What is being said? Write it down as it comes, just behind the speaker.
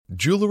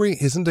Jewelry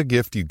isn't a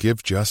gift you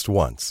give just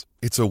once.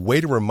 It's a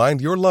way to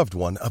remind your loved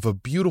one of a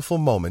beautiful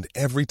moment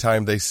every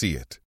time they see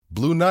it.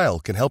 Blue Nile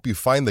can help you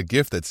find the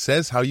gift that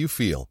says how you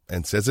feel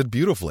and says it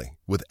beautifully,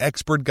 with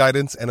expert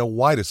guidance and a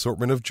wide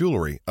assortment of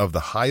jewelry of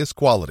the highest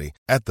quality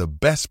at the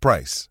best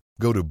price.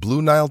 Go to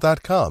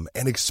BlueNile.com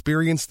and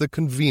experience the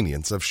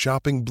convenience of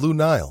shopping Blue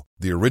Nile,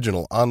 the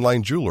original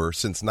online jeweler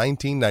since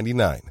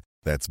 1999.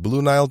 That's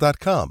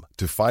BlueNile.com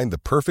to find the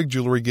perfect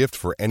jewelry gift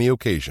for any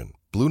occasion.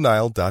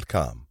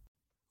 BlueNile.com.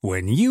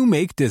 When you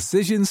make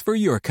decisions for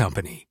your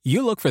company,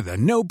 you look for the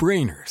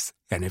no-brainers.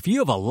 And if you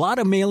have a lot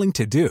of mailing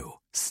to do,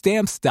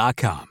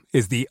 Stamps.com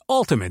is the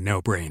ultimate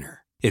no-brainer.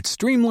 It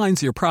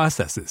streamlines your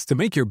processes to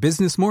make your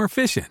business more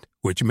efficient,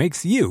 which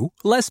makes you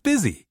less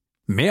busy.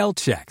 Mail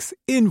checks,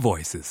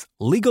 invoices,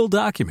 legal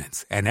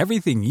documents, and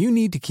everything you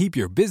need to keep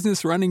your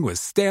business running with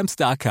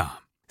Stamps.com.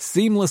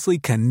 Seamlessly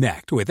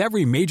connect with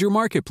every major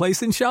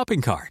marketplace and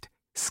shopping cart.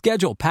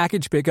 Schedule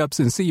package pickups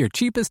and see your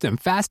cheapest and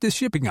fastest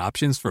shipping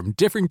options from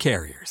different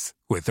carriers,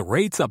 with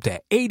rates up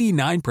to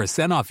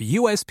 89% off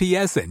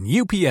USPS and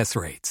UPS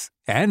rates.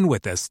 And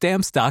with the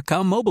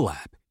Stamps.com mobile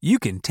app, you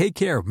can take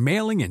care of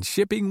mailing and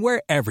shipping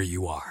wherever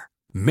you are.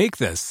 Make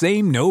the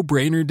same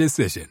no-brainer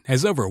decision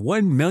as over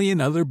 1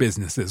 million other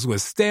businesses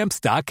with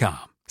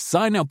Stamps.com.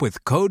 Sign up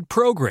with code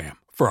PROGRAM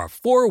for a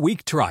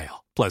 4-week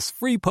trial, plus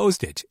free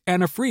postage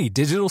and a free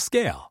digital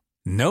scale.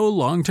 No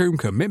long-term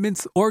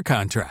commitments or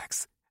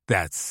contracts.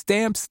 That's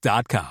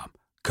Stamps.com.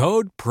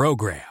 Code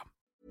PROGRAM.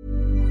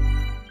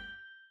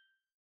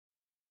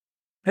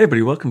 Hey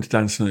everybody, welcome to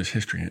Dan Snow's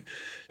History Hit.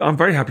 I'm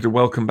very happy to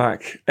welcome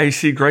back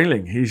A.C.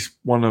 Grayling. He's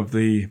one of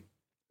the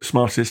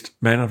smartest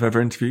men I've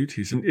ever interviewed.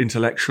 He's an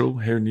intellectual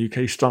here in the UK.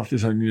 He started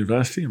his own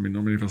university. I mean,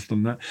 not many of us have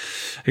done that.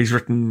 He's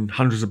written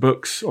hundreds of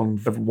books on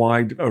a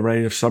wide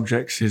array of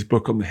subjects. His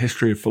book on the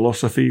history of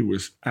philosophy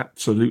was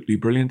absolutely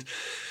brilliant.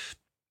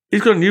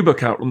 He's got a new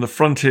book out on the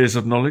frontiers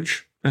of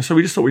knowledge. And so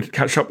we just thought we'd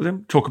catch up with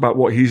him, talk about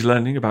what he's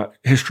learning about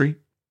history,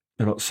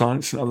 about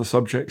science and other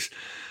subjects,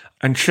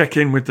 and check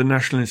in with the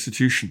national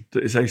institution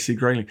that is A.C.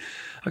 Grayling.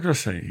 I've got to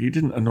say, he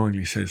didn't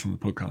annoyingly say this on the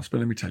podcast, but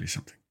let me tell you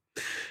something.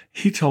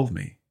 He told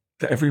me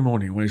that every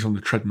morning when he's on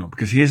the treadmill,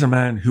 because he is a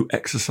man who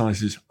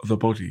exercises the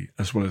body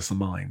as well as the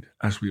mind,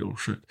 as we all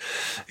should,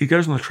 he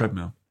goes on the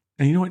treadmill,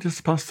 and you know what he does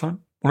to pass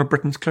time? One of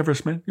Britain's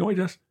cleverest men, you know what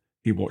he does?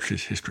 He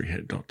watches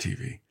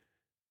historyhit.tv.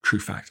 True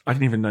fact. I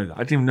didn't even know that. I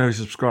didn't even know he's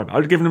a subscriber.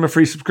 I'd given him a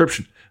free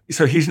subscription.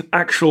 So he's an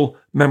actual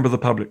member of the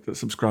public that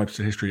subscribes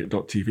to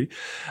historyhit.tv,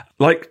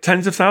 like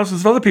tens of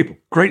thousands of other people.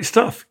 Great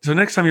stuff. So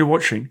next time you're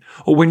watching,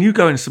 or when you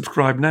go and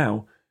subscribe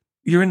now,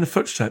 you're in the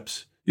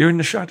footsteps. You're in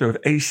the shadow of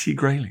A.C.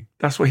 Grayling.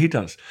 That's what he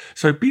does.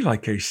 So be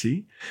like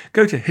A.C.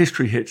 Go to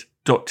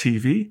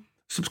historyhit.tv.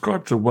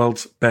 Subscribe to the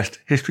world's best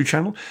history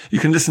channel. You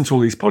can listen to all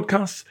these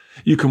podcasts.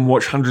 You can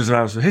watch hundreds of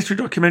hours of history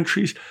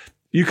documentaries.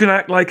 You can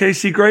act like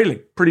A.C.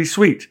 Grayling. Pretty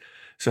sweet.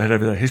 So head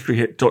over there,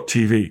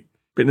 historyhit.tv.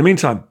 But in the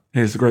meantime,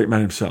 here's the great man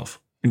himself.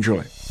 Enjoy.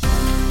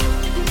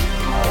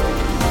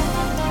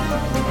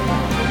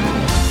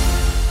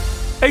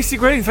 A.C.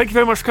 Grayling, thank you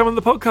very much for coming on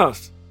the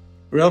podcast.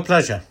 Real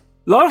pleasure.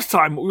 Last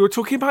time we were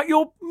talking about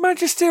your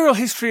magisterial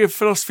history of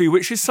philosophy,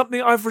 which is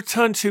something I've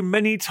returned to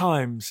many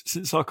times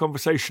since our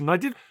conversation. I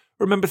did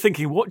remember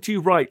thinking, what do you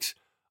write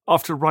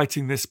after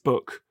writing this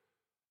book?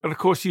 And of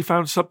course, you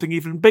found something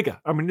even bigger.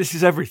 I mean, this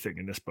is everything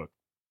in this book.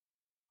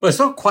 Well, it's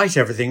not quite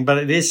everything, but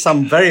it is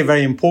some very,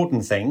 very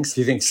important things.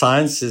 You think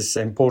science is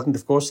important,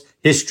 of course.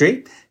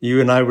 History, you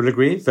and I will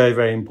agree, very,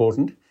 very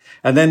important.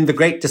 And then the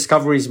great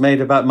discoveries made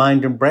about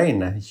mind and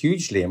brain are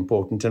hugely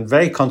important and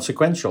very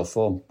consequential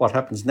for what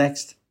happens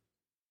next.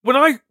 When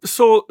I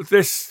saw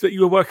this, that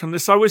you were working on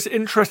this, I was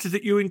interested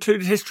that you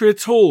included history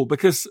at all,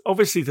 because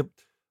obviously the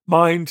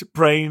mind,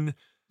 brain,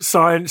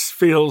 science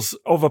feels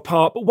of a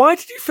part. But why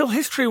did you feel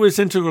history was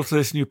integral to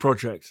this new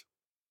project?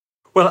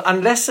 Well,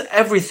 unless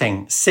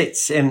everything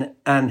sits in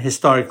an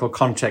historical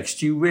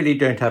context, you really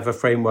don't have a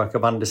framework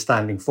of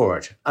understanding for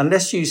it.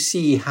 Unless you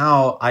see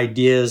how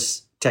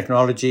ideas,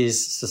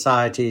 technologies,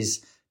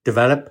 societies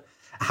develop,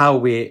 how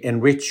we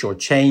enrich or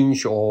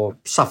change or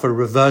suffer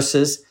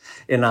reverses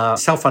in our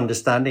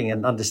self-understanding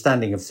and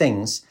understanding of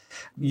things,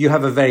 you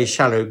have a very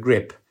shallow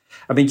grip.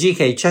 I mean,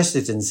 G.K.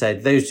 Chesterton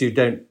said, those who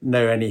don't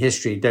know any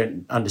history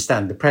don't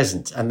understand the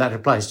present, and that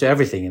applies to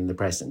everything in the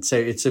present. So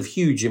it's of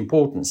huge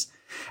importance.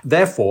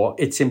 Therefore,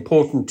 it's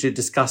important to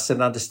discuss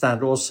and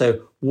understand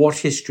also what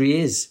history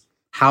is,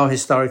 how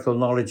historical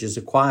knowledge is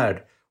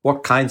acquired,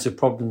 what kinds of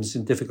problems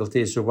and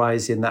difficulties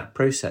arise in that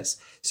process.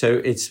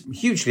 So it's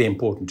hugely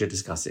important to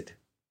discuss it.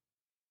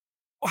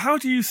 How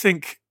do you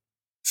think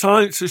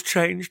science has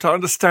changed, our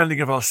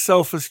understanding of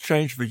ourselves has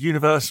changed, the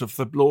universe, of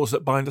the laws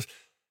that bind us?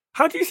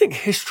 How do you think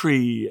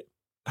history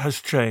has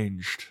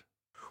changed?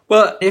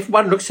 Well, if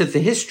one looks at the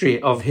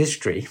history of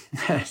history,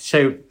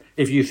 so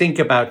if you think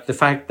about the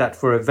fact that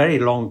for a very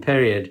long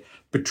period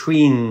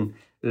between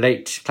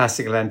late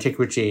classical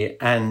antiquity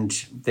and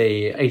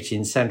the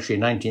 18th century,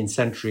 19th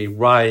century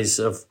rise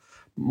of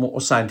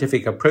more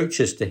scientific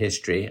approaches to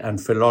history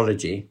and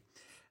philology,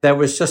 there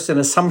was just an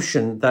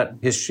assumption that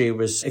history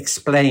was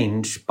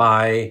explained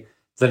by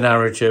the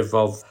narrative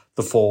of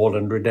the fall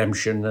and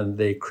redemption and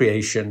the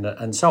creation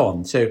and so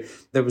on. So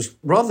there was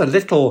rather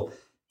little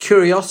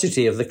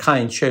curiosity of the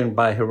kind shown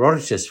by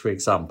Herodotus, for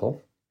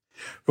example,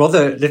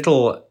 rather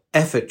little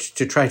effort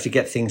to try to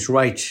get things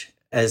right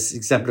as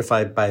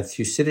exemplified by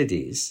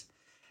Thucydides,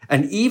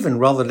 and even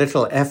rather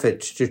little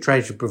effort to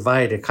try to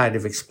provide a kind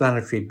of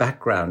explanatory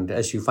background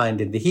as you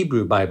find in the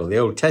Hebrew Bible, the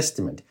Old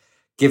Testament,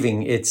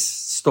 giving its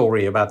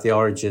story about the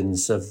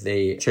origins of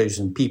the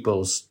chosen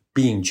peoples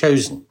being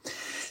chosen.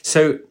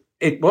 So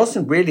it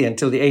wasn't really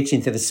until the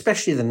 18th and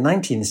especially the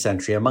 19th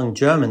century among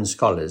German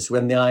scholars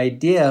when the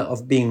idea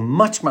of being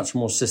much, much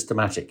more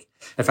systematic.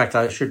 In fact,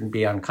 I shouldn't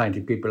be unkind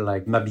to people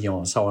like Mabillon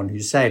and so on, who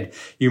said,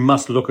 you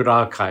must look at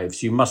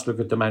archives, you must look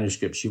at the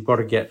manuscripts, you've got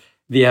to get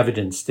the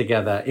evidence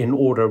together in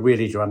order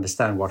really to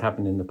understand what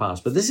happened in the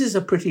past. But this is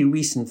a pretty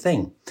recent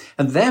thing.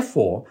 And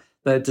therefore,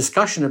 the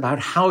discussion about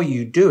how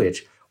you do it,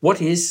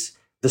 what is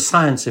the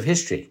science of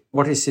history?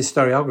 What is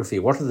historiography?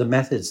 What are the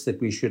methods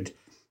that we should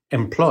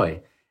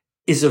employ?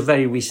 Is a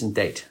very recent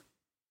date.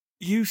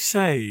 You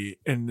say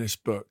in this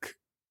book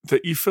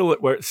that you feel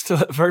that we're still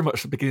at very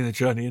much the beginning of the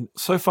journey, and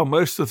so far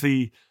most of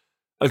the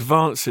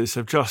advances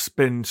have just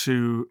been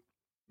to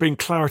bring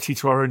clarity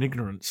to our own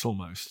ignorance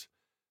almost.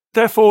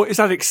 Therefore, is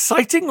that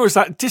exciting or is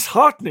that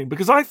disheartening?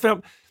 Because I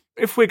felt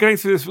if we're going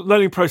through this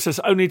learning process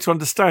only to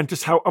understand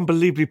just how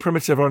unbelievably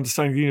primitive our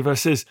understanding of the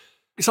universe is,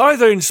 it's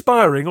either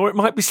inspiring or it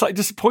might be slightly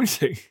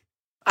disappointing.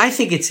 I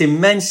think it's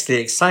immensely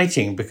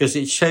exciting because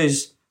it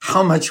shows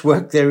how much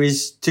work there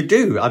is to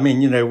do. I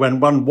mean,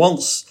 when one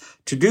wants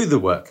to do the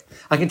work.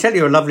 I can tell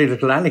you a lovely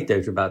little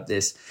anecdote about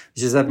this,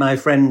 which is that my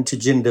friend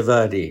Tejinder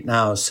Virdi,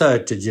 now Sir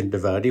Tejinder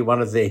Virdi,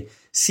 one of the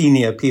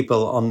senior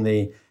people on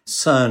the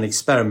CERN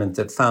experiment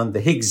that found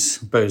the Higgs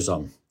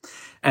boson.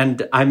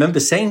 And I remember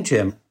saying to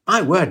him,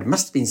 my word, it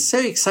must have been so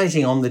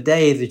exciting on the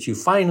day that you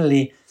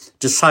finally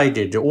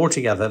decided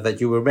altogether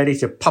that you were ready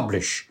to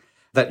publish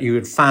that you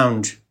had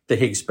found the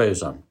Higgs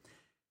boson.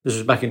 This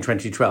was back in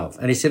 2012.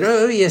 And he said,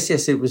 oh, yes,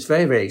 it was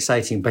very, very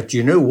exciting. But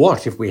you know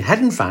what? If we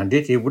hadn't found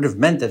it, it would have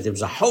meant that there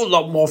was a whole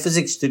lot more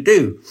physics to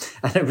do.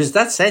 And it was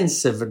that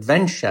sense of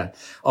adventure,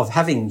 of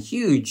having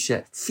huge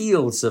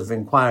fields of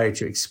inquiry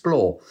to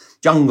explore,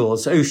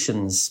 jungles,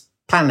 oceans,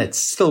 planets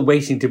still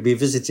waiting to be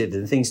visited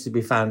and things to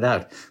be found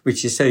out,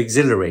 which is so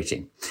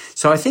exhilarating.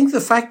 So I think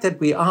the fact that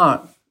we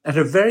are at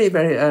a very,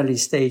 very early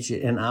stage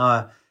in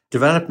our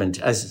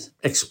development as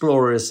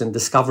explorers and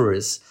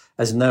discoverers,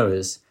 as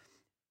knowers,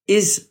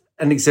 is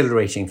an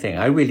exhilarating thing.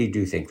 I really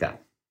do think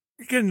that.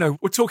 Again, no,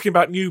 we're talking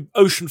about new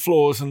ocean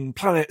floors and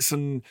planets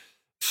and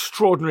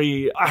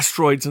extraordinary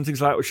asteroids and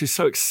things like that, which is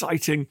so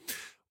exciting.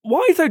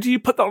 Why, though, do you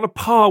put that on a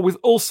par with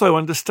also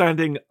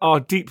understanding our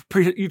deep...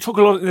 you talk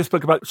a lot in this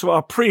book about sort of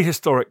our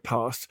prehistoric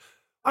past.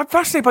 I'm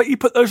fascinated by you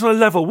put those on a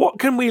level. What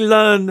can we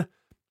learn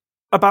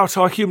about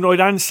our humanoid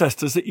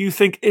ancestors that you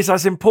think is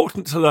as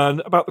important to learn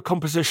about the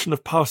composition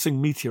of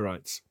passing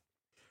meteorites?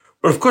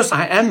 Well, of course,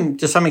 I am,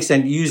 to some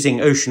extent,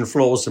 using ocean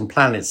floors and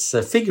planets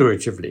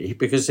figuratively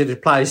because it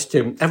applies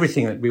to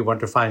everything that we want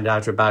to find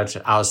out about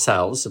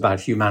ourselves, about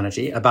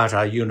humanity, about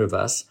our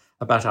universe,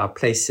 about our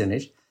place in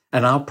it,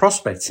 and our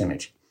prospects in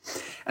it.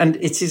 And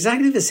it's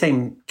exactly the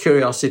same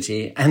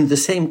curiosity and the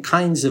same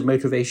kinds of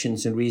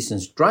motivations and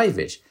reasons drive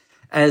it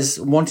as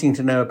wanting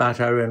to know about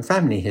our own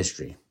family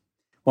history,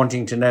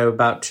 wanting to know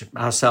about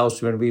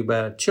ourselves when we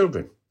were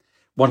children,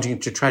 wanting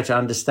to try to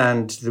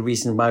understand the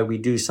reason why we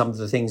do some of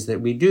the things that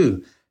we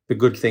do, the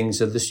good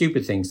things or the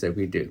stupid things that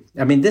we do.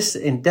 I mean, this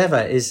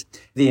endeavor is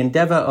the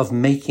endeavor of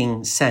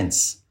making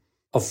sense,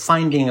 of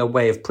finding a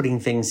way of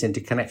putting things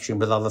into connection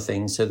with other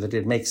things so that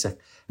it makes a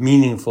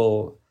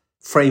meaningful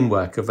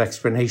framework of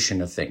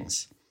explanation of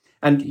things.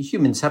 And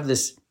humans have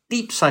this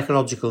deep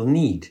psychological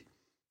need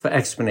for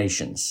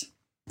explanations,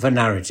 for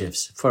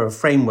narratives, for a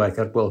framework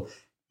that will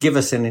give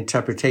us an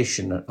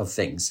interpretation of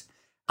things.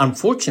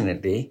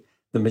 Unfortunately,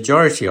 the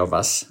majority of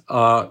us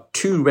are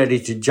too ready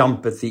to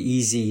jump at the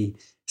easy,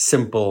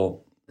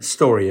 simple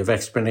story of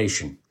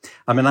explanation.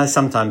 I mean, I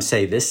sometimes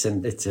say this,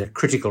 and it's a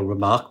critical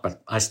remark,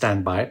 but I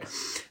stand by it,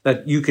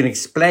 that you can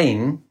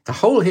explain the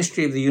whole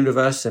history of the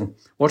universe and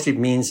what it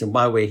means and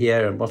why we're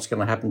here and what's going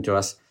to happen to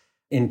us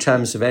in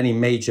terms of any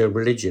major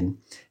religion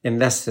in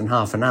less than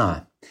half an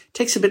hour. It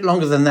takes a bit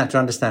longer than that to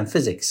understand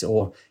physics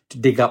or to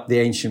dig up the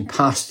ancient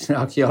past in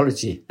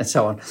archaeology and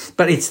so on.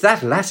 But it's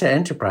that latter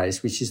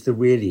enterprise which is the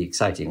really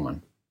exciting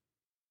one.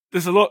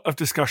 There's a lot of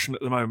discussion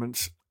at the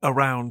moment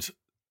around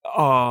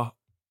our,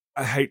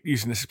 I hate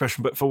using this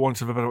expression, but for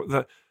want of a better,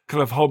 the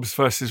kind of Hobbes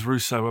versus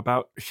Rousseau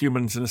about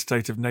humans in a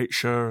state of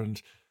nature and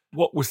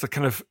what was the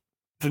kind of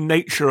the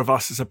nature of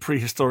us as a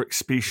prehistoric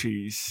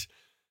species.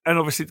 And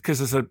obviously, because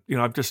there's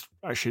I've just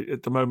actually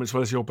at the moment, as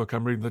well as your book,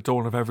 I'm reading The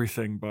Dawn of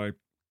Everything by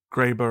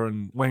Graeber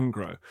and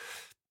Wengrow.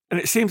 And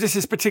it seems this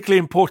is particularly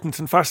important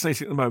and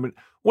fascinating at the moment.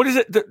 What is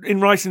it that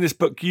in writing this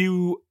book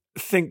you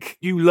think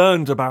you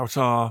learned about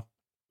our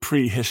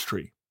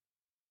prehistory?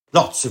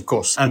 Lots, of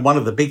course. And one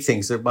of the big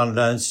things that one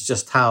learns is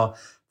just how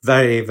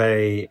very,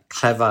 very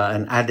clever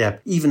and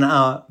adept. Even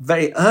our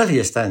very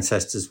earliest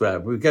ancestors were.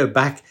 We go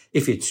back,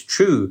 if it's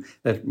true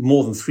that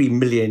more than 3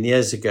 million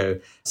years ago,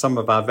 some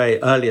of our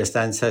very earliest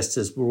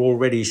ancestors were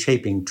already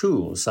shaping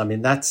tools. I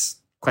mean, that's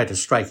quite a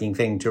striking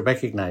thing to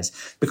recognize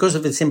because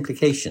of its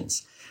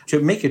implications. To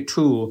make a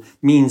tool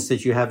means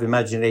that you have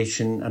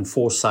imagination and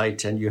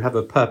foresight and you have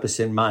a purpose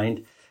in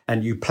mind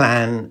and you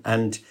plan,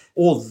 and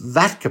all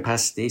that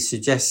capacity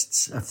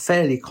suggests a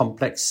fairly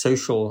complex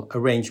social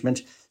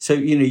arrangement. So,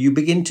 you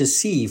begin to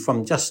see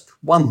from just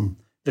one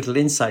little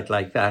insight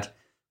like that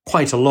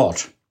quite a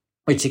lot,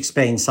 which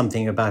explains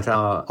something about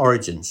our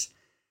origins.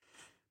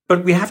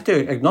 But we have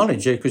to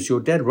acknowledge, because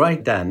you're dead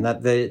right, Dan,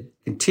 that there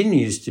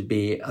continues to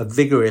be a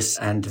vigorous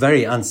and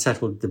very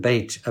unsettled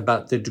debate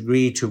about the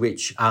degree to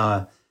which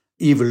our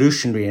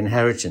evolutionary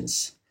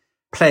inheritance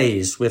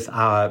plays with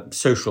our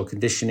social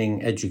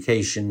conditioning,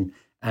 education,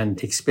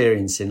 and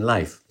experience in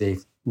life.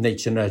 The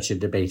nature-nurture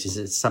debate, as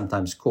it's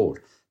sometimes called.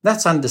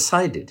 That's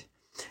undecided.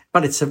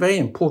 But it's a very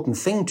important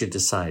thing to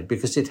decide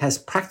because it has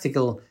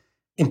practical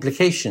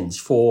implications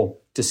for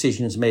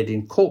decisions made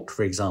in court,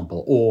 for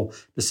example, or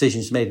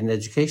decisions made in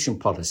education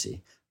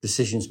policy,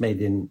 decisions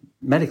made in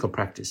medical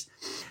practice.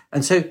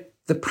 And so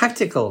the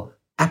practical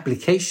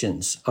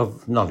applications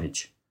of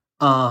knowledge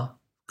are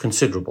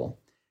considerable.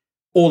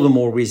 All the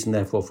more reason,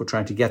 therefore, for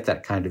trying to get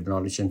that kind of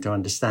knowledge and to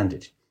understand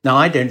it. Now,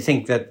 I don't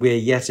think that we're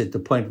yet at the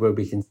point where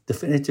we can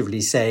definitively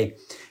say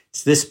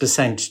it's this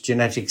 %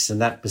 genetics and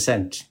that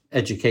 %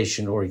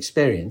 education or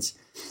experience,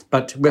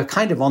 but we're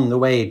kind of on the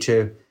way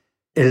to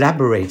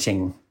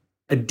elaborating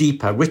a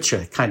deeper,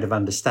 richer kind of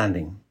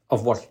understanding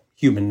of what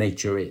human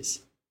nature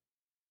is.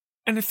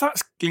 And if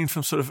that's gleaned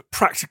from sort of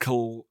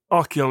practical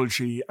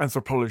archaeology,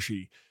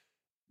 anthropology,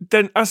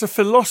 then as a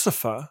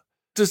philosopher,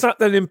 does that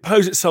then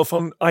impose itself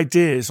on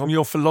ideas, on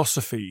your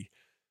philosophy?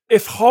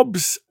 If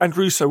Hobbes and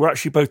Rousseau were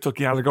actually both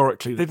talking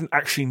allegorically, they didn't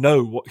actually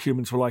know what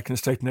humans were like in a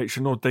state of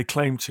nature, nor did they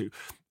claim to.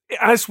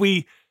 As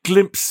we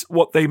glimpse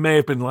what they may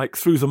have been like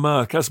through the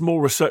murk, as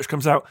more research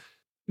comes out,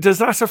 does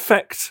that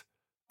affect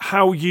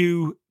how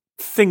you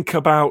think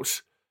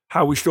about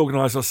how we should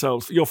organise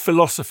ourselves, your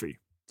philosophy?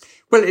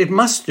 Well, it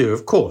must do,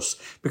 of course,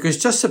 because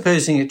just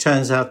supposing it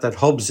turns out that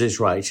Hobbes is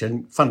right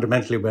and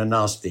fundamentally we're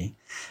nasty,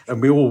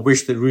 and we all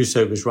wish that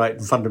Rousseau was right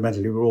and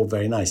fundamentally we're all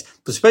very nice.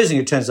 But supposing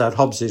it turns out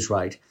Hobbes is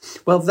right,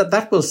 well,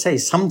 that will say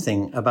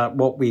something about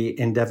what we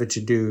endeavour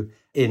to do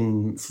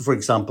in, for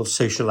example,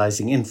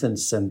 socialising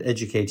infants and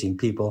educating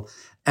people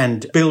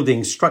and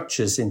building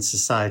structures in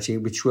society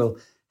which will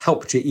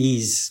help to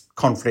ease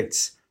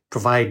conflicts,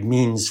 provide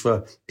means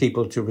for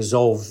people to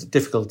resolve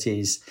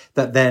difficulties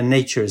that their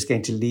nature is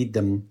going to lead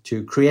them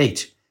to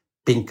create,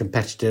 being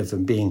competitive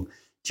and being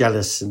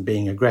jealous and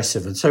being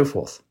aggressive and so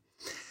forth.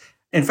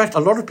 In fact, a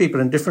lot of people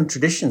in different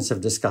traditions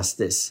have discussed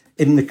this.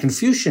 In the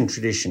Confucian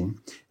tradition,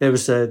 there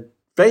was a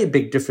very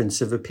big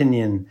difference of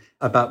opinion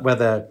about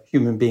whether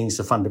human beings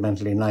are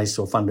fundamentally nice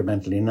or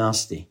fundamentally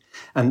nasty.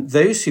 And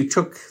those who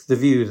took the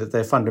view that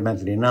they're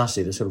fundamentally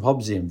nasty, the sort of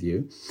Hobbesian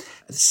view,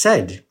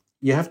 said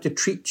you have to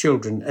treat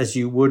children as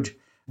you would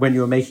when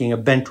you're making a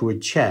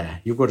bentwood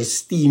chair. You've got to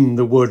steam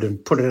the wood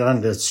and put it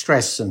under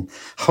stress and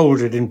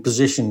hold it in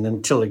position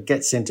until it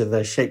gets into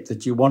the shape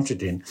that you want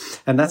it in.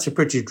 And that's a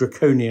pretty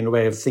draconian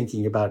way of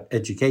thinking about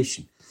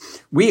education.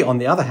 We, on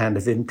the other hand,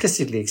 have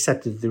implicitly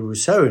accepted the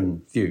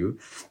Rousseauan view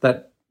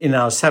that in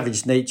our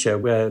savage nature,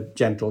 we're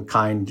gentle,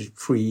 kind,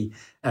 free,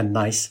 and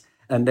nice,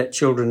 and that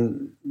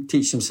children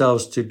teach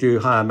themselves to do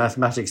higher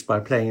mathematics by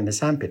playing in a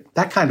sandpit.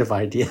 That kind of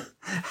idea,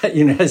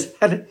 has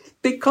had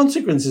big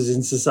consequences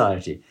in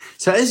society.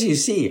 So as you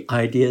see,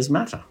 ideas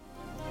matter.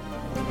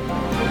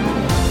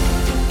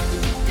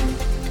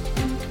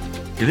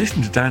 You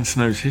listen to Dan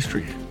Snow's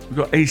History. We've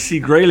got AC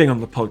Grayling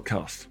on the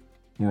podcast.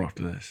 More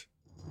after this.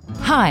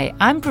 Hi,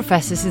 I'm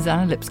Professor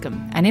Susanna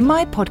Lipscomb, and in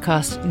my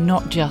podcast,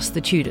 Not Just the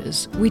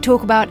Tudors, we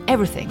talk about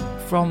everything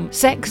from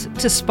sex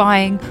to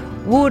spying,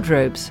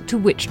 wardrobes to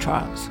witch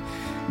trials.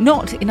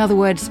 Not, in other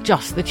words,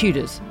 just the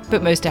Tudors,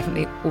 but most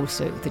definitely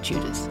also the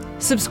Tudors.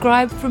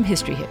 Subscribe from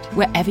History Hit,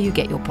 wherever you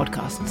get your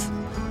podcasts.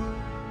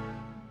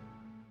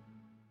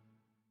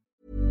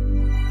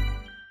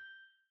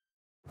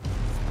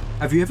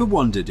 Have you ever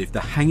wondered if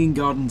the Hanging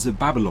Gardens of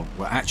Babylon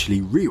were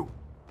actually real?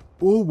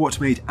 Or what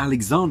made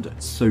Alexander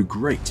so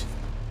great?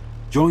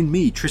 Join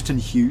me, Tristan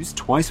Hughes,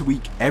 twice a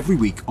week, every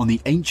week on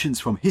the Ancients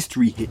from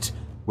History Hit,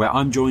 where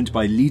I'm joined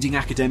by leading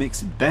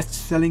academics,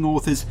 best-selling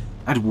authors,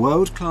 and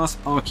world-class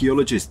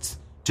archaeologists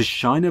to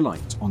shine a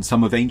light on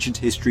some of ancient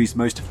history's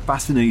most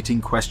fascinating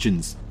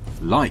questions,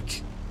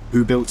 like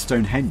who built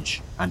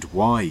Stonehenge and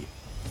why?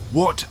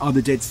 What are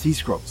the Dead Sea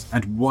Scrolls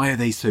and why are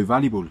they so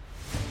valuable?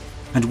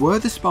 And were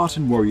the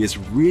Spartan warriors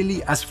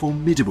really as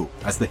formidable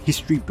as the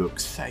history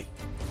books say?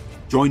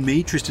 Join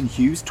me, Tristan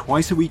Hughes,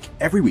 twice a week,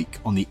 every week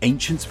on the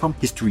Ancients from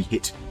History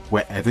Hit,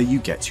 wherever you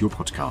get your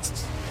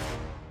podcasts.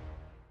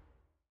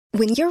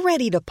 When you're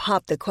ready to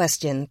pop the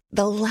question,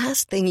 the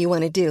last thing you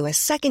want to do is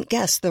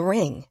second-guess the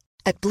ring.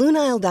 At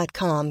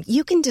BlueNile.com,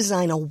 you can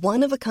design a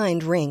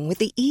one-of-a-kind ring with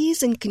the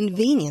ease and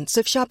convenience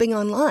of shopping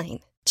online.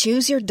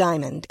 Choose your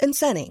diamond and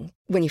setting.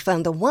 When you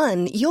find the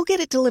one, you'll get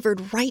it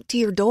delivered right to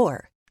your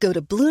door. Go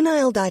to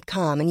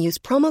BlueNile.com and use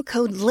promo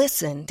code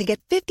LISTEN to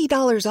get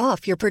 $50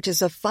 off your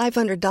purchase of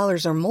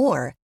 $500 or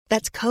more.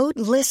 That's code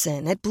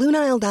LISTEN at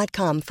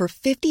BlueNile.com for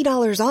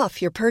 $50 off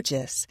your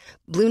purchase.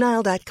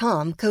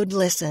 BlueNile.com, code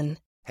LISTEN.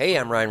 Hey,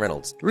 I'm Ryan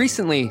Reynolds.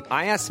 Recently,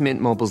 I asked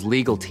Mint Mobile's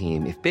legal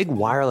team if big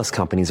wireless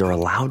companies are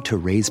allowed to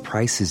raise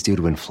prices due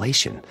to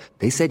inflation.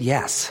 They said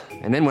yes.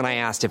 And then when I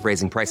asked if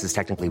raising prices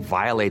technically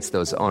violates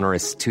those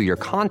onerous 2-year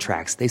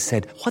contracts, they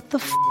said, "What the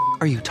f***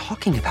 are you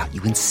talking about,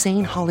 you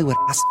insane Hollywood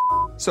ass?"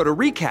 So to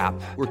recap,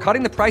 we're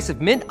cutting the price of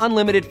Mint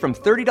Unlimited from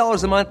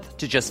 $30 a month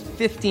to just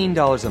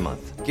 $15 a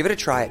month. Give it a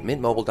try at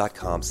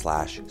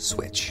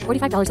mintmobile.com/switch.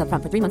 $45 up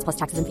front for 3 months plus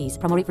taxes and fees.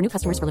 Promo rate for new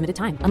customers for limited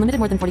time. Unlimited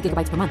more than 40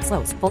 gigabytes per month.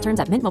 Slows full terms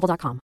at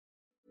mintmobile.com.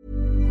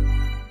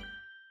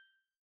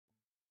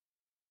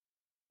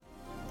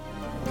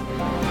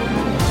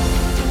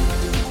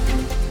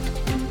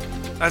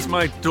 As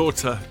my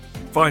daughter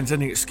finds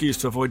any excuse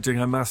to avoid doing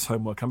her maths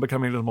homework, I'm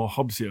becoming a little more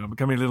Hobbesian. I'm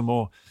becoming a little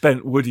more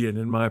Bent Woodian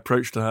in my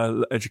approach to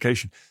her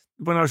education.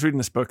 When I was reading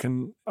this book,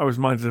 and I was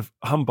reminded of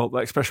Humboldt,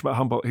 that expression about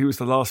Humboldt, he was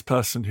the last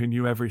person who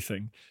knew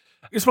everything.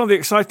 It's one of the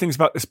exciting things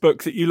about this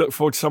book that you look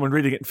forward to someone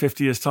reading it in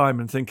 50 years' time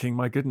and thinking,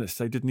 my goodness,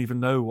 they didn't even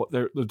know what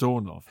they're at the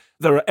dawn of.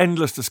 There are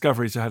endless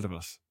discoveries ahead of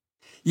us.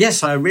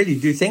 Yes, I really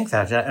do think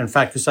that. In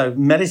fact, because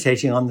I'm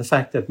meditating on the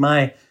fact that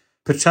my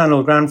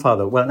paternal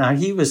grandfather, well, now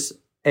he was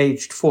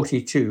aged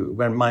 42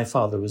 when my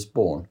father was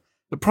born.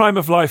 The prime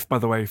of life, by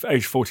the way, for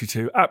age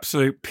 42,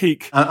 absolute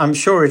peak. I'm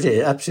sure it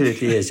is,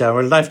 absolutely is.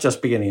 Our life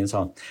just beginning and so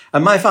on.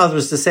 And my father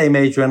was the same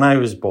age when I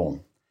was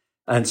born.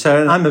 And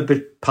so I'm a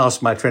bit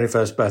past my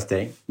 21st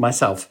birthday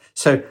myself.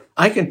 So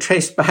I can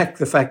trace back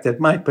the fact that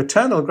my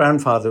paternal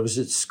grandfather was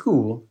at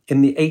school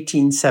in the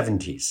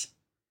 1870s.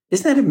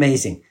 Isn't that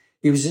amazing?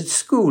 He was at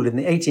school in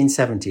the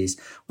 1870s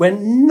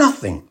when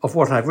nothing of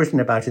what I've written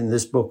about in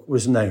this book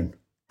was known.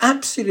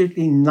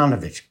 Absolutely none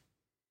of it.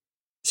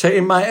 So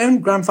in my own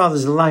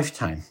grandfather's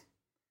lifetime,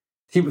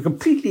 he was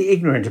completely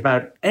ignorant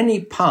about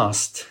any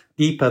past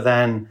deeper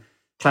than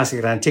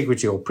classical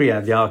antiquity or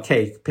the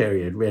archaic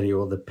period, really,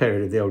 or the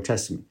period of the Old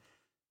Testament.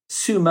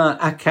 Sumer,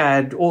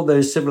 Akkad, all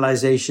those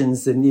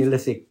civilizations, the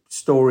Neolithic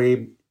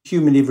story,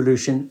 human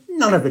evolution,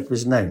 none of it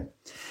was known.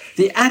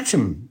 The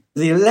atom,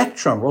 the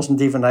electron,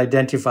 wasn't even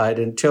identified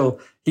until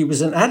he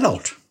was an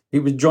adult. He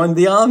would join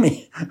the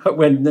army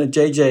when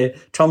J.J.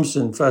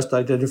 Thomson first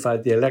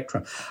identified the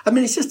electron. I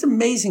mean, it's just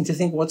amazing to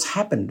think what's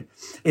happened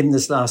in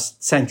this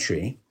last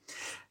century.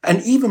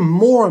 And even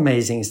more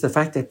amazing is the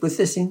fact that with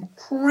this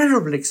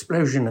incredible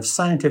explosion of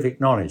scientific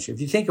knowledge, if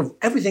you think of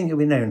everything that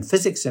we know in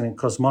physics and in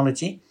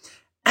cosmology,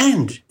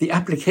 and the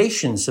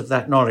applications of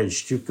that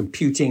knowledge to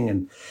computing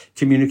and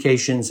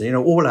communications,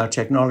 all our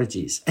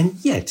technologies. And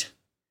yet,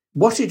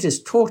 what it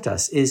has taught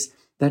us is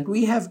that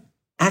we have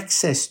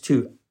access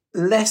to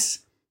less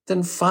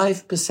than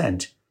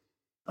 5%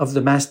 of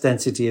the mass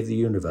density of the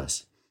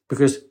universe,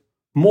 because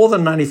more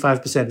than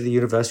 95% of the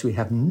universe we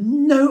have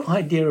no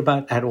idea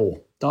about at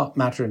all. Dark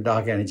matter and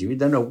dark energy. We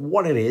don't know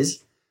what it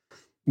is,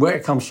 where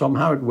it comes from,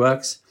 how it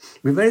works.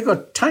 We've only got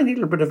a tiny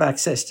little bit of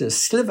access to a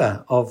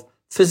sliver of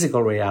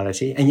physical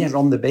reality, and yet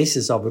on the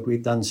basis of it,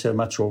 we've done so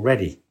much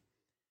already.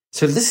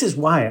 So this is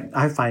why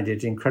I find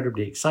it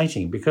incredibly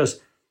exciting, because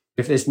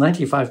if there's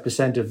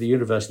 95% of the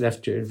universe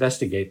left to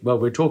investigate, well,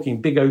 we're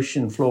talking big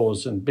ocean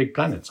floors and big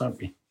planets, aren't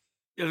we?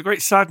 Yeah, the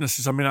great sadness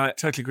is, I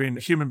totally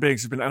agree, human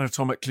beings have been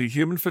anatomically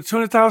human for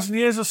 200,000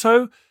 years or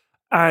so,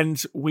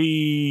 and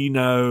we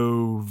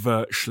know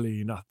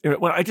virtually nothing.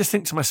 Well, I just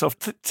think to myself,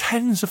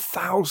 tens of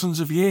thousands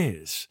of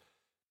years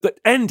that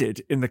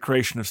ended in the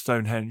creation of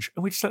Stonehenge,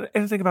 and we just don't know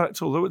anything about it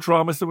at all. There were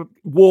dramas, there were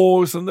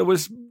wars, and there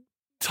was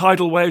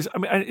tidal waves.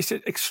 And it's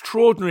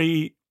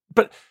extraordinary,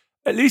 but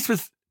at least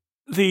with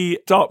the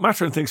dark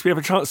matter and things, we have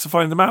a chance to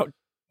find them out.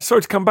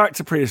 Sorry to come back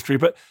to prehistory,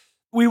 but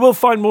we will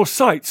find more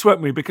sites,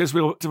 won't we? Because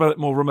we'll develop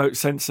more remote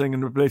sensing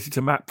and ability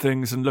to map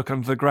things and look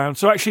under the ground.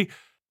 So actually,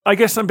 I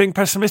guess I'm being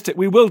pessimistic.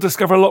 We will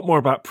discover a lot more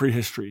about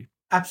prehistory.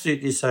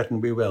 Absolutely certain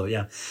we will,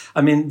 yeah.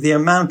 The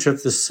amount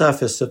of the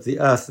surface of the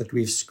Earth that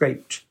we've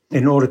scraped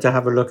in order to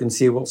have a look and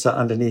see what's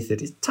underneath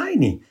it is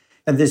tiny.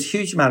 And there's a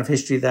huge amount of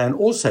history there. And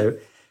also,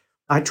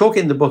 I talk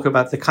in the book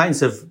about the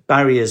kinds of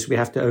barriers we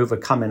have to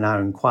overcome in our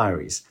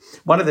inquiries.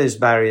 One of those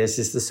barriers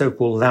is the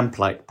so-called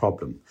lamplight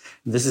problem.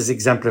 This is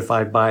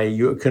exemplified by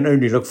you can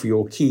only look for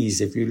your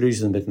keys if you lose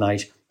them at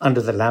night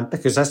under the lamp,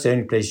 because that's the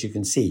only place you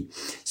can see.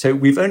 So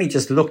we've only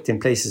just looked in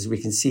places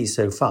we can see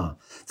so far.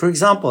 For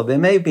example, there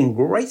may have been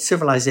great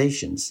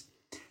civilizations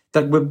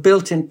that were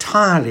built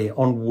entirely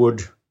on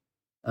wood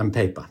and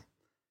paper.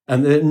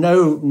 And there are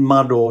no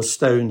mud or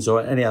stones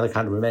or any other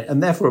kind of remain.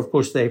 And therefore, of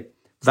course, they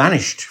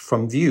vanished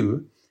from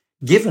view,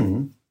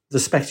 given the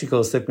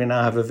spectacles that we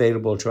now have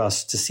available to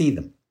us to see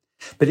them.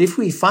 But if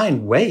we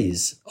find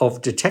ways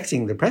of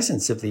detecting the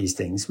presence of these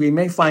things, we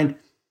may find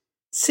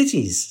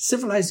cities,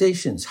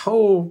 civilizations,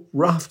 whole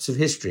rafts of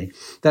history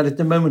that at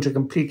the moment are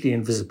completely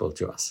invisible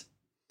to us.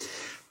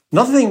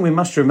 Another thing we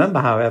must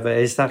remember, however,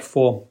 is that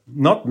for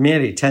not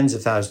merely tens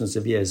of thousands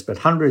of years, but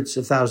hundreds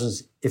of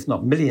thousands, if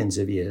not millions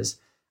of years,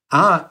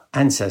 our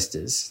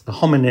ancestors, the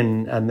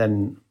hominin and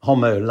then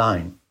Homo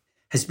line,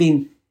 has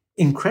been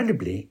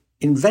incredibly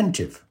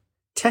inventive,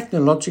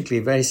 technologically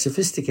very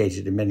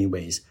sophisticated in many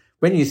ways.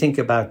 When you think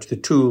about the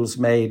tools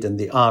made and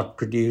the art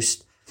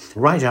produced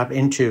right up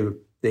into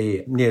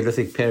the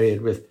Neolithic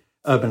period with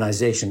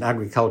urbanization,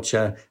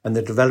 agriculture, and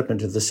the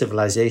development of the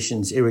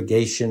civilizations,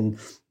 irrigation,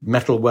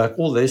 metalwork,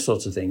 all those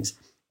sorts of things,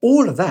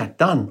 all of that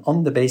done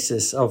on the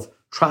basis of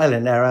trial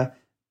and error,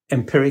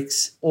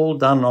 empirics, all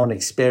done on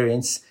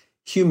experience,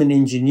 human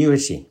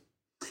ingenuity.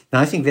 And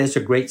I think there's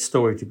a great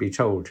story to be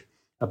told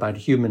about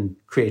human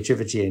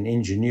creativity and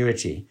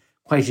ingenuity,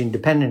 quite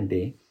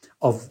independently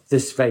of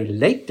this very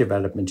late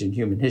development in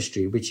human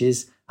history, which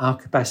is our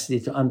capacity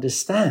to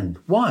understand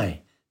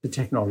why the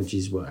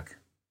technologies work.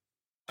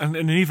 And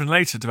an even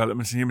later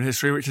development in human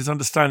history, which is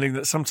understanding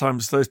that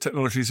sometimes those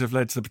technologies have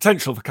led to the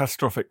potential for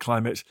catastrophic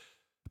climate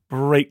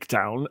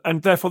breakdown.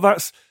 And therefore,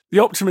 that's the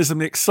optimism,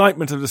 the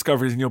excitement of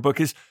discoveries in your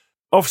book is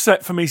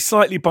offset for me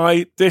slightly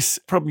by this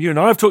problem you and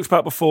I have talked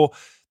about before,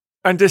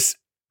 and this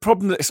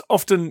problem that is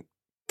often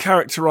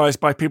characterized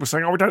by people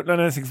saying, we don't learn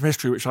anything from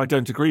history, which I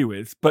don't agree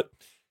with, but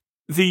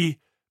the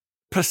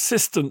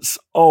persistence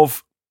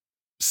of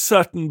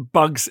certain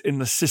bugs in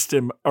the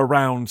system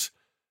around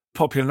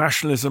popular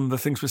nationalism, the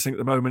things we're seeing at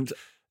the moment,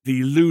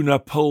 the lunar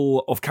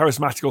pull of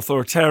charismatic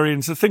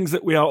authoritarians, the things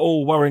that we are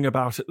all worrying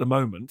about at the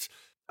moment.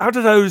 How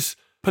do those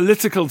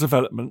political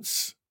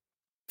developments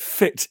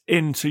fit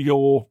into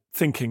your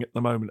thinking at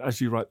the moment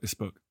as you write this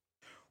book?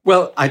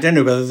 Well, I don't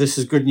know whether this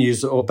is good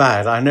news or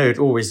bad. I know it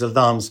always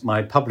alarms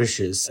my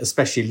publishers,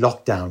 especially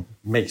lockdown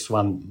makes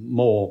one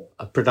more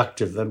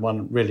productive than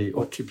one really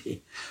ought to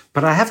be.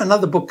 But I have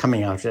another book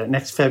coming out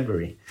next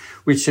February,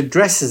 which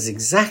addresses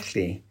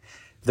exactly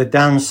the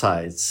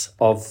downsides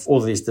of all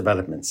these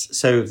developments.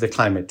 So the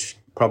climate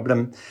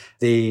problem,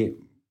 the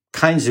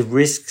kinds of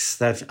risks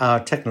that our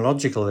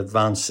technological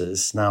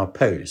advances now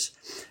pose,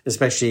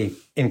 especially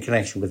in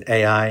connection with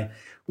AI,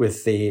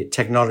 with the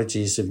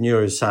technologies of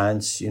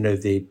neuroscience,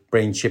 the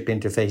brain-chip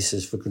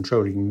interfaces for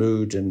controlling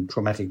mood and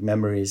traumatic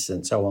memories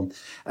and so on,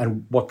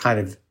 and what kind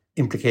of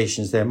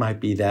implications there might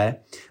be there.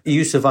 The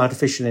use of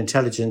artificial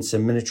intelligence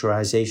and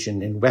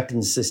miniaturization in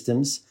weapons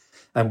systems,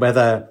 and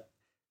whether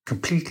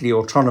completely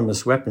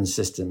autonomous weapons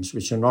systems,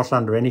 which are not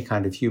under any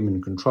kind of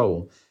human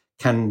control,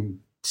 can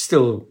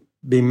still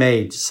be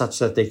made such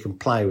that they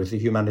comply with the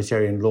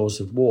humanitarian laws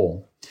of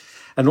war.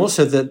 And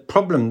also the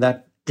problem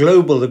that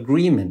global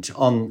agreement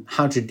on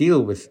how to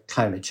deal with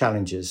climate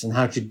challenges and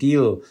how to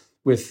deal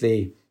with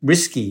the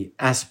risky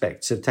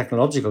aspects of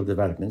technological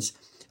developments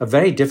are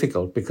very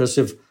difficult because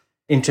of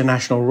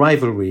international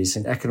rivalries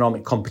and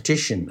economic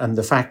competition, and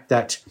the fact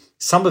that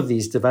some of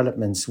these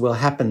developments will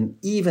happen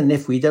even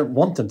if we don't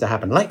want them to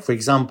happen. Like, for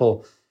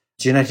example,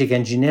 genetic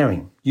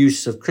engineering,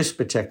 use of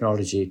CRISPR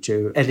technology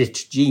to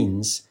edit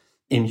genes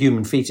in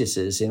human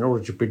fetuses in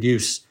order to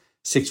produce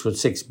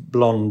 6'6"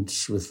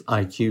 blondes with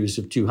IQs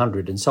of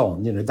 200 and so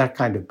on. That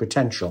kind of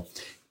potential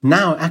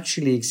now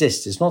actually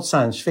exists. It's not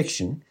science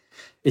fiction.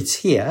 It's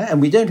here, and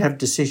we don't have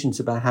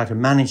decisions about how to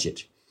manage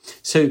it.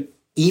 So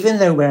even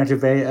though we're at a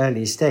very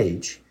early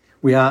stage,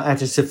 we are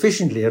at a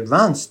sufficiently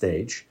advanced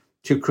stage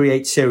to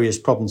create serious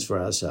problems for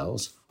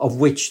ourselves, of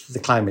which the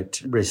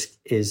climate risk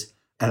is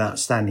an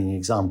outstanding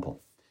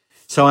example.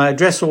 So I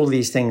address all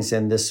these things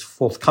in this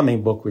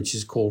forthcoming book, which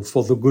is called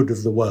For the Good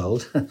of the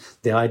World.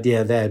 The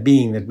idea there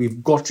being that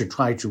we've got to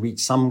try to reach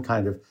some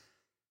kind of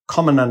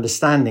common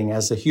understanding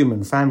as a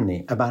human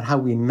family about how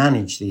we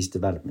manage these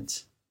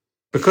developments.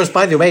 Because,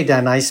 by the way,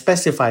 Dan, I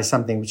specify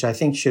something which I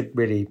think should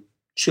really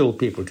chill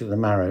people to the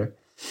marrow.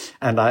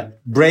 And I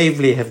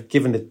bravely have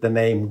given it the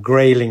name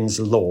Grayling's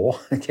Law,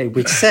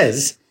 which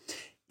says,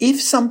 if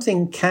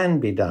something can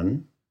be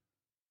done,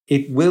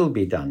 it will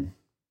be done,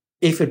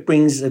 if it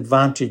brings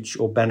advantage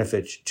or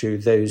benefit to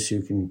those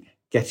who can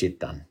get it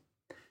done.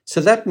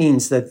 So that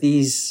means that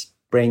these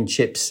brain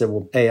chips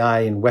or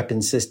AI in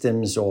weapon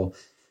systems or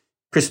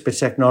CRISPR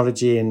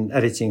technology in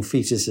editing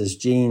fetuses'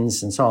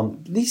 genes and so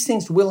on, these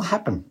things will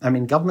happen. I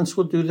mean, governments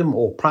will do them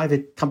or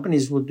private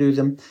companies will do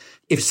them.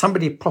 If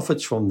somebody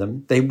profits from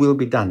them, they will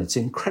be done. It's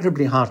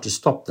incredibly hard to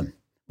stop them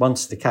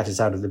once the cat is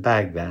out of the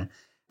bag there.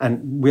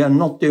 And we are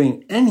not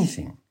doing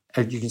anything,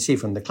 as you can see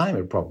from the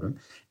climate problem,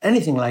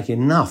 anything like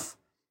enough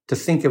to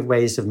think of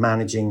ways of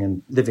managing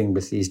and living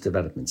with these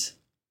developments.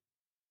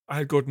 I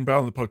had Gordon Brown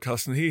on the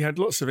podcast, and he had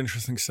lots of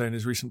interesting to say in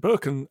his recent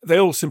book, and they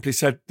all simply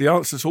said the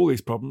answer to all these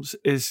problems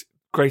is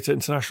greater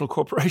international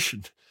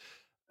cooperation.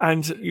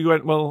 And you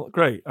went, well,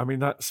 great. I mean,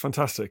 that's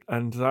fantastic.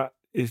 And that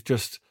is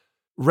just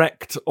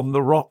wrecked on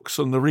the rocks,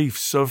 on the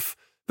reefs of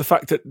the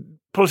fact that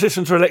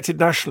politicians are elected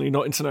nationally,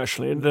 not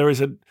internationally. And there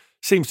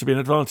seems to be an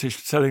advantage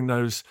to telling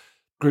those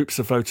groups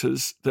of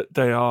voters that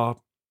they are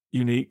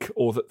unique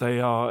or that they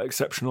are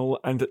exceptional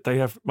and that they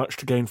have much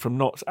to gain from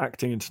not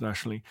acting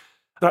internationally.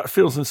 That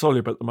feels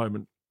insoluble at the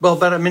moment. Well,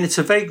 but I mean, it's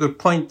a very good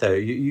point, though.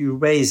 You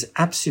raise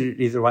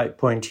absolutely the right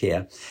point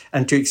here.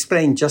 And to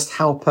explain just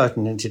how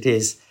pertinent it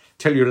is,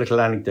 tell you a little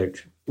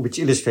anecdote which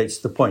illustrates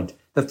the point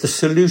that the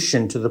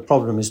solution to the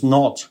problem is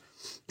not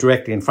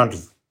directly in front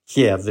of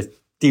here, the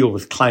deal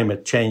with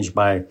climate change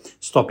by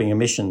stopping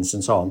emissions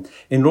and so on.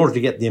 In order to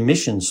get the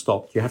emissions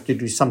stopped, you have to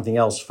do something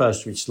else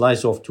first, which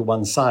lies off to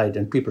one side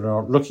and people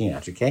are not looking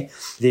at, okay?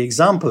 The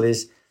example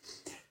is,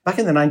 back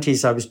in the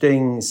 90s, I was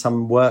doing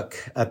some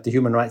work at the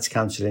Human Rights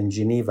Council in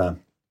Geneva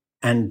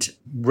and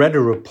read a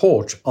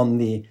report on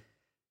the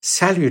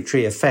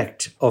salutary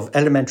effect of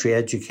elementary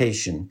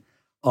education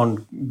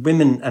on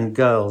women and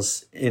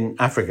girls in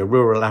Africa,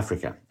 rural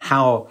Africa,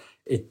 how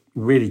it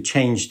really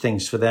changed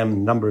things for them,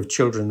 the number of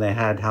children they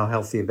had, how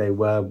healthy they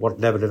were, what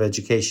level of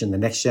education the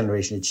next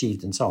generation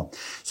achieved, and so on.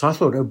 So I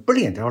thought, oh,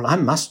 brilliant. Well, I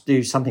must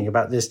do something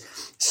about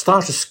this.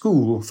 Start a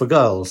school for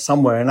girls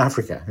somewhere in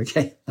Africa.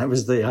 Okay, that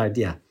was the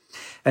idea.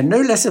 And no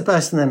less a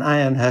person than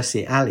Ayaan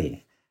Hirsi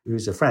Ali,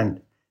 who's a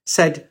friend,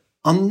 said,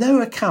 on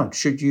no account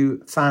should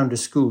you found a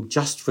school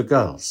just for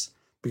girls,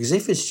 because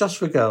if it's just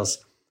for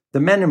girls, the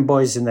men and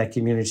boys in their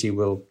community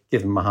will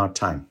give them a hard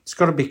time. It's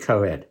got to be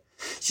co-ed.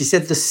 She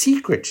said the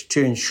secret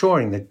to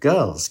ensuring that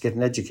girls get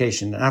an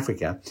education in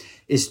Africa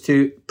is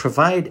to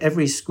provide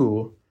every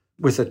school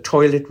with a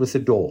toilet with a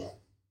door.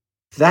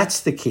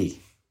 That's the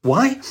key.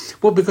 Why?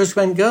 Well, because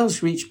when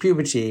girls reach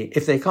puberty,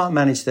 if they can't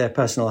manage their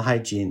personal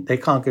hygiene, they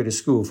can't go to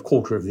school for a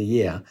quarter of the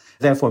year.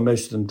 Therefore,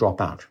 most of them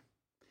drop out.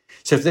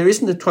 So if there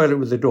isn't a toilet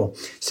with a door,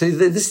 so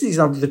this is the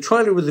example, the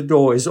toilet with a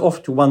door is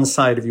off to one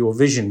side of your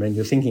vision when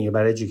you're thinking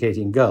about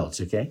educating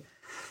girls, okay?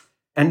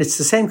 And it's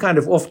the same kind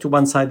of off to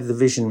one side of the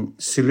vision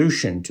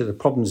solution to the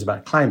problems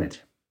about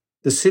climate.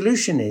 The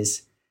solution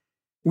is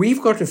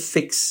we've got to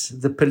fix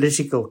the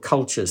political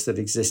cultures that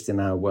exist in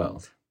our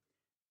world.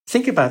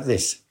 Think about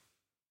this.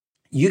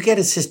 You get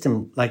a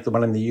system like the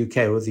one in the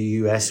UK or the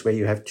US where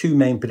you have two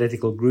main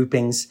political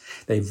groupings.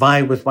 They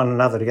vie with one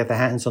another to get their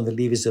hands on the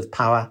levers of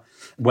power.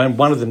 When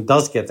one of them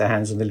does get their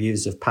hands on the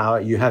levers of power,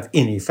 you have,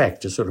 in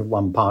effect, a sort of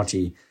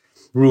one-party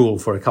rule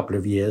for a couple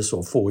of years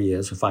or 4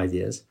 years or 5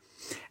 years.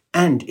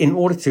 And in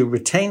order to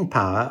retain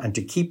power and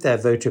to keep their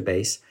voter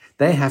base,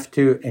 they have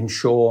to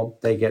ensure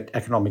they get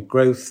economic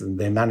growth and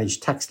they manage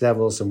tax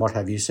levels and what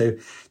have you. So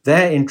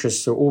their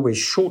interests are always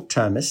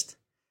short-termist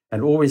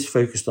and always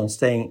focused on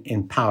staying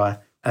in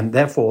power. And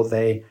therefore,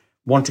 they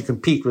want to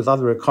compete with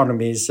other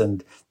economies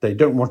and they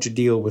don't want to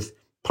deal with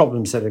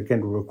problems that are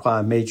going to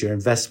require major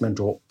investment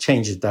or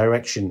change of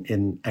direction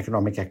in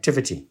economic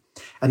activity.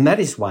 And that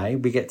is why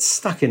we get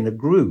stuck in the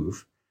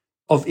groove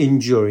of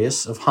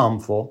injurious, of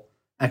harmful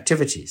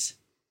activities.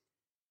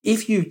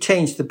 If you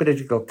change the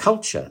political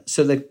culture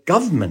so that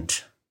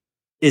government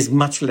is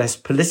much less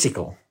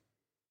political,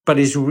 but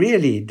is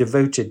really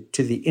devoted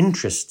to the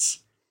interests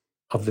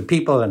of the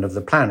people and of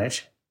the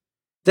planet,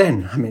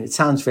 then, I mean, it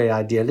sounds very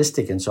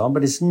idealistic and so on,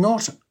 but it's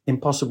not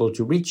impossible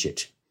to reach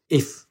it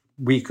if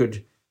we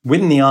could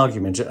win the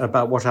argument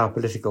about what our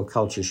political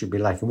culture should be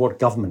like and what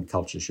government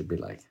culture should be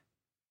like.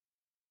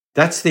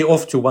 That's the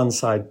off to one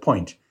side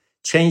point.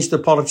 Change the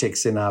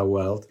politics in our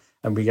world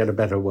and we get a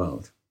better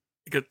world.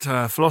 You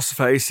get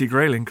philosopher A.C.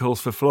 Grayling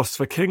calls for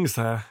philosopher kings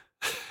there.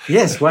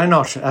 Yes, why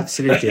not?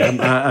 Absolutely.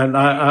 And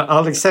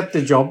I'll accept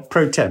the job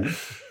pro tem.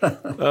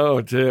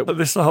 Oh, dear.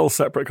 This is a whole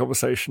separate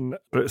conversation,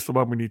 but it's the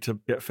one we need to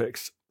get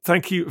fixed.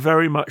 Thank you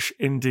very much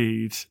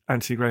indeed,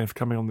 Anthony Grayling, for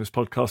coming on this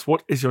podcast.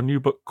 What is your new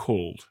book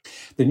called?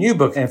 The new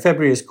book in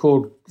February is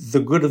called The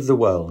Good of the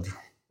World.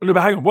 No,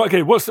 but hang on.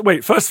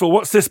 Wait, first of all,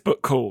 what's this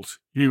book called,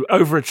 you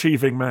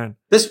overachieving man?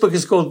 This book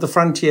is called The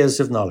Frontiers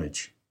of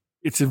Knowledge.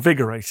 It's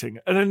invigorating.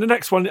 And then the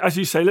next one, as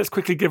you say, let's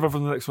quickly give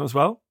everyone the next one as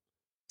well.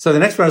 So the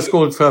next one is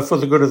called For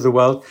the Good of the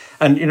World.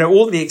 And, you know,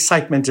 all the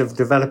excitement of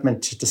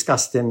development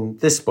discussed in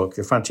this book,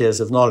 The Frontiers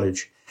of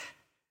Knowledge,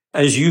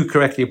 as you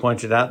correctly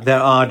pointed out, there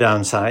are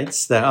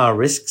downsides, there are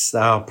risks,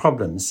 there are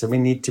problems. So we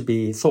need to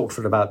be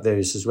thoughtful about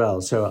those as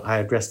well. So I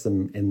address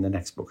them in the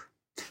next book.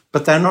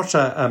 But they're not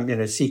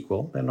a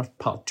sequel. They're not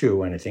part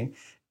 2 or anything.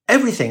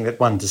 Everything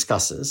that one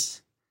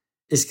discusses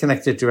is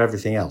connected to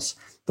everything else.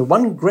 The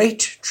one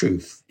great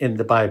truth in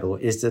the Bible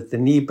is that the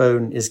knee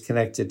bone is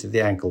connected to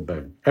the ankle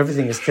bone.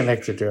 Everything is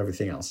connected to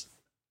everything else.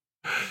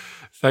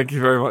 Thank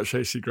you very much,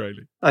 A.C.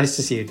 Grayling. Nice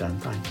to see you, Dan.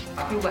 Bye.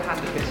 I feel the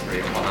hand of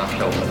history upon our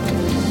shoulders.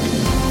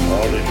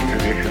 All this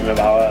tradition of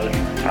ours,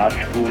 our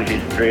school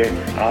history,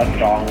 our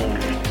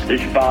songs,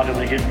 this part of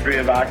the history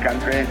of our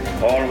country,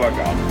 all were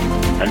gone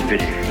and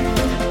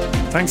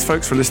finished. Thanks,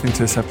 folks, for listening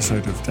to this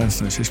episode of Dan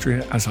Snow's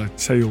History. As I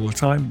say all the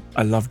time,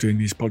 I love doing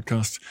these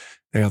podcasts.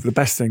 They are the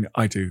best thing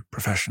I do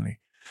professionally.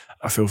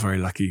 I feel very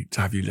lucky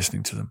to have you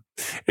listening to them.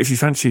 If you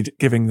fancied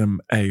giving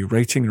them a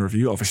rating and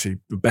review, obviously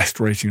the best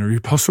rating and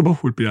review possible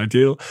would be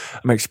ideal.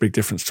 It makes a big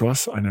difference to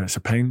us. I know it's a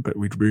pain, but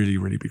we'd really,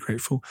 really be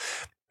grateful.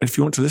 And if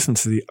you want to listen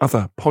to the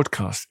other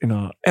podcasts in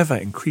our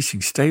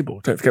ever-increasing stable,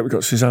 don't forget we've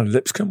got Susanna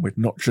Lipscomb with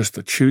Not Just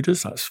the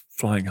Tudors. That's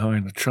flying high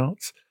in the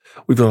charts.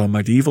 We've got our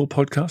medieval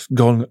podcast,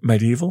 Gone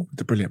Medieval, with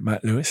the brilliant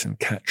Matt Lewis and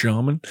Kat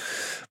Jarman.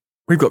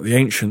 We've got The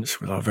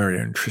Ancients with our very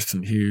own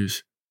Tristan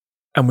Hughes.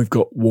 And we've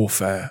got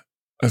warfare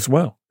as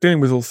well, dealing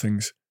with all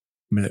things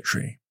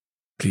military.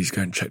 Please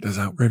go and check those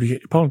out wherever you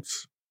get your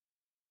pods.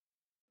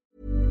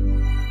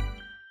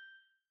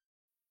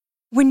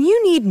 When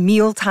you need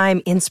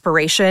mealtime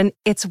inspiration,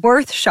 it's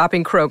worth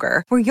shopping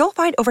Kroger, where you'll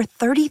find over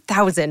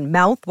 30,000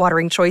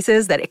 mouth-watering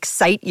choices that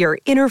excite your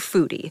inner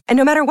foodie. And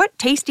no matter what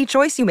tasty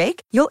choice you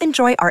make, you'll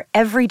enjoy our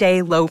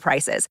everyday low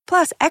prices,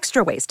 plus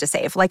extra ways to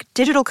save, like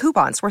digital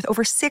coupons worth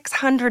over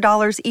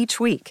 $600 each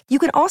week. You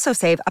can also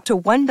save up to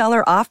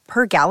 $1 off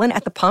per gallon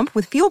at the pump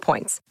with fuel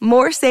points.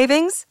 More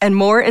savings and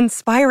more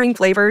inspiring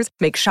flavors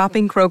make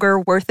shopping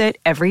Kroger worth it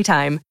every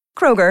time.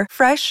 Kroger,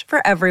 fresh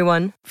for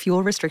everyone.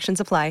 Fuel restrictions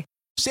apply.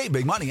 Save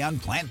big money on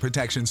plant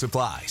protection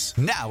supplies,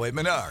 now at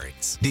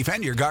Menards.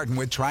 Defend your garden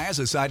with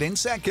Triazicide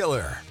Insect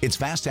Killer. Its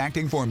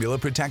fast-acting formula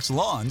protects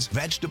lawns,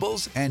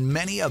 vegetables, and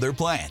many other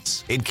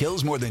plants. It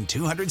kills more than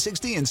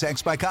 260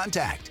 insects by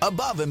contact,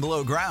 above and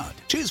below ground.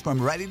 Choose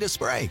from ready to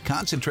spray,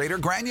 concentrate, or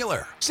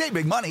granular. Save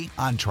big money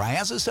on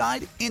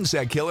Triazicide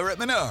Insect Killer at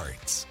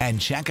Menards. And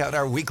check out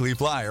our weekly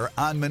flyer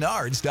on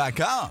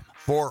Menards.com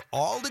for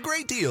all the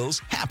great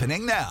deals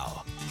happening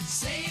now.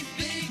 Save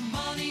big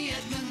money at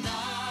Menards.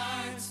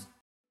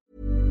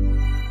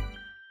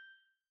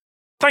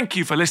 Thank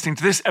you for listening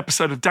to this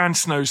episode of Dan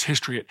Snow's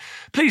History Hit.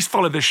 Please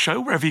follow this show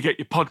wherever you get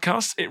your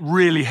podcasts. It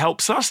really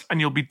helps us,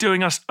 and you'll be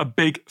doing us a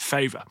big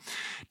favour.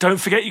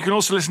 Don't forget, you can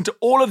also listen to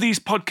all of these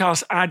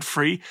podcasts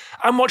ad-free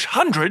and watch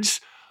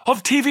hundreds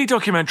of TV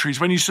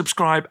documentaries when you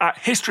subscribe at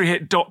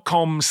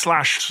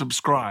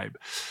historyhit.com/subscribe.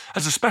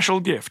 As a special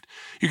gift,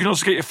 you can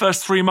also get your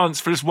first 3 months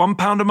for just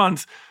 £1 a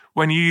month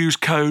when you use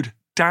code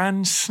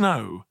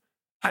DANSNOW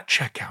at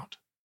checkout.